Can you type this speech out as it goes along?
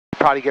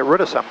probably get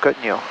rid of some,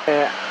 couldn't you?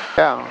 Yeah.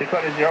 Yeah.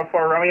 Dakota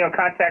 04 Romeo,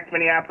 contact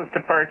Minneapolis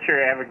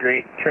departure. Have a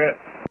great trip.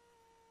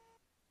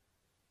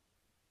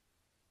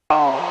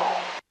 Oh.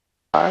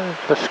 All right,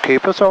 just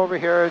keep us over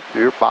here.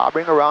 You're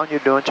bobbing around. You're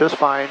doing just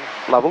fine.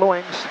 Level the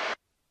wings.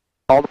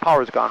 All the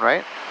power's gone,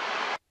 right?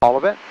 All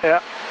of it?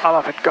 Yeah, all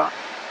of it gone.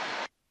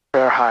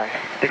 They're high.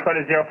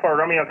 Dakota 04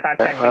 Romeo,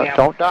 contact Okay, Minneapolis.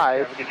 don't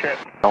dive. Have a good trip.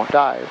 Don't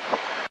dive.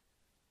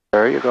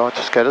 There you go.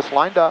 Just get us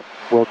lined up.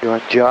 We're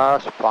doing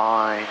just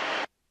fine.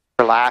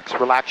 Relax.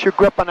 Relax your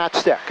grip on that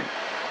stick.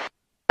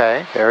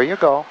 Okay, there you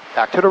go.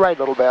 Back to the right a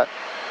little bit.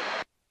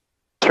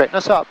 Straighten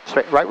us up.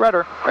 Straight, right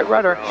rudder. Right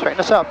rudder. Straighten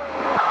us up.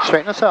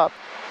 Straighten us up.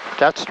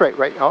 That's straight,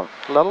 right? Oh,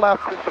 a little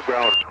left.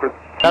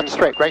 That's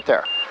straight, right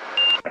there.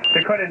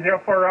 Dakota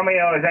 04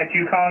 Romeo, is that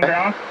you calling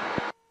ground?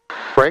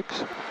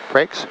 Brakes.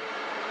 Brakes.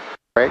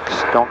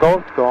 Brakes. Don't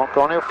go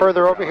any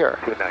further over here.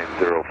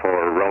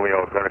 2904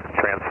 Romeo, going to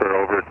transfer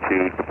over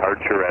to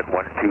departure at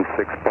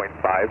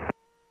 126.5.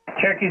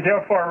 Cherokee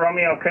 04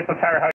 Romeo, Crystal Tower.